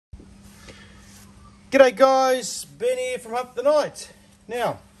G'day guys, Ben here from Up the Night.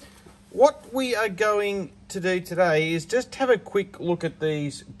 Now, what we are going to do today is just have a quick look at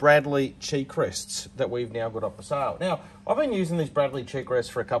these Bradley cheek rests that we've now got up for sale. Now, I've been using these Bradley cheek rests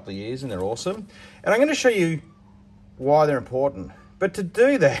for a couple of years and they're awesome. And I'm going to show you why they're important. But to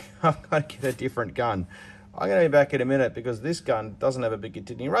do that, I've got to get a different gun. I'm going to be back in a minute because this gun doesn't have a big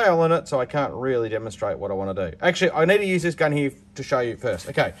continuing rail on it, so I can't really demonstrate what I want to do. Actually, I need to use this gun here to show you first.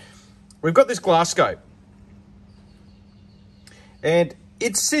 Okay. We've got this glass scope, and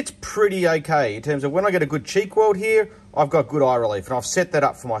it sits pretty okay in terms of when I get a good cheek weld here, I've got good eye relief, and I've set that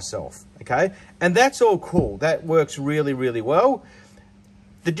up for myself, okay? And that's all cool. That works really, really well.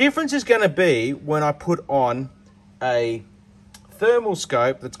 The difference is going to be when I put on a thermal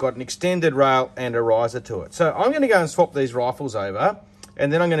scope that's got an extended rail and a riser to it. So I'm going to go and swap these rifles over,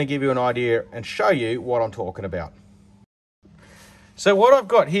 and then I'm going to give you an idea and show you what I'm talking about. So what I've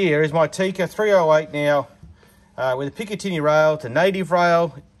got here is my Tikka 308 now with a Picatinny rail to native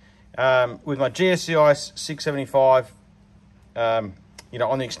rail with my GSCI 675, you know,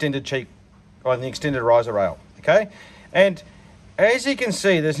 on the extended cheek, on the extended riser rail, okay? And as you can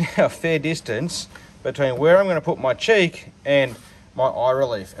see, there's now a fair distance between where I'm going to put my cheek and my eye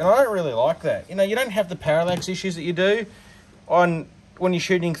relief, and I don't really like that. You know, you don't have the parallax issues that you do on when you're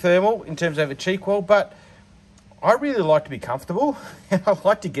shooting thermal in terms of a cheek weld, but I really like to be comfortable, and I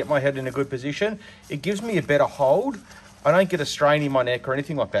like to get my head in a good position. It gives me a better hold. I don't get a strain in my neck or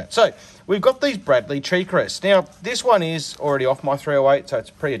anything like that. So we've got these Bradley cheek rests. Now, this one is already off my 308, so it's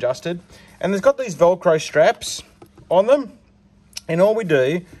pre-adjusted. And it's got these Velcro straps on them. And all we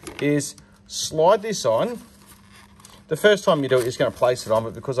do is slide this on. The first time you do it, you're just going to place it on,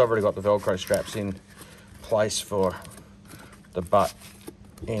 but because I've already got the Velcro straps in place for the butt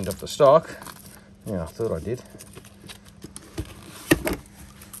end of the stock, yeah, I thought I did.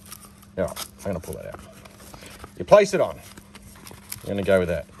 Yeah, I'm going to pull that out. You place it on. I'm going to go with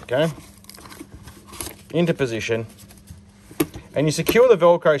that, okay? Into position. And you secure the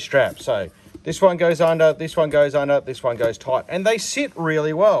Velcro strap. So this one goes under, this one goes under, this one goes tight. And they sit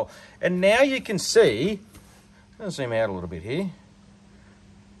really well. And now you can see, I'm going to zoom out a little bit here.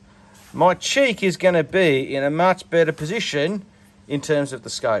 My cheek is going to be in a much better position in terms of the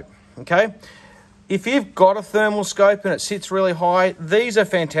scope, okay? If you've got a thermal scope and it sits really high, these are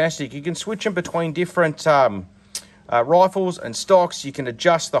fantastic. You can switch them between different rifles and stocks. You can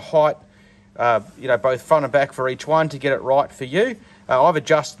adjust the height, you know, both front and back for each one to get it right for you. I've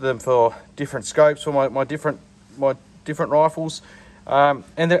adjusted them for different scopes for my different rifles, and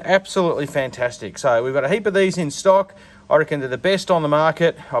they're absolutely fantastic. So we've got a heap of these in stock. I reckon they're the best on the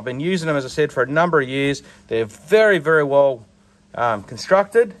market. I've been using them, as I said, for a number of years. They're very, very well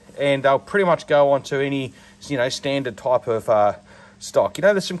constructed, and they'll pretty much go onto any, you know, standard type of stock. You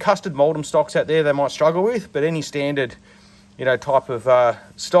know, there's some custom Moldham stocks out there they might struggle with, but any standard, you know, type of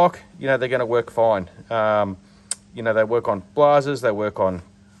stock, you know, they're going to work fine. You know, they work on blazers, they work on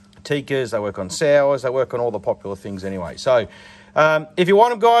Tikkas, they work on sours, they work on all the popular things anyway. So if you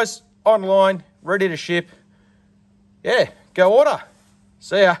want them, guys, online, ready to ship, yeah, go order.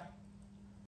 See ya.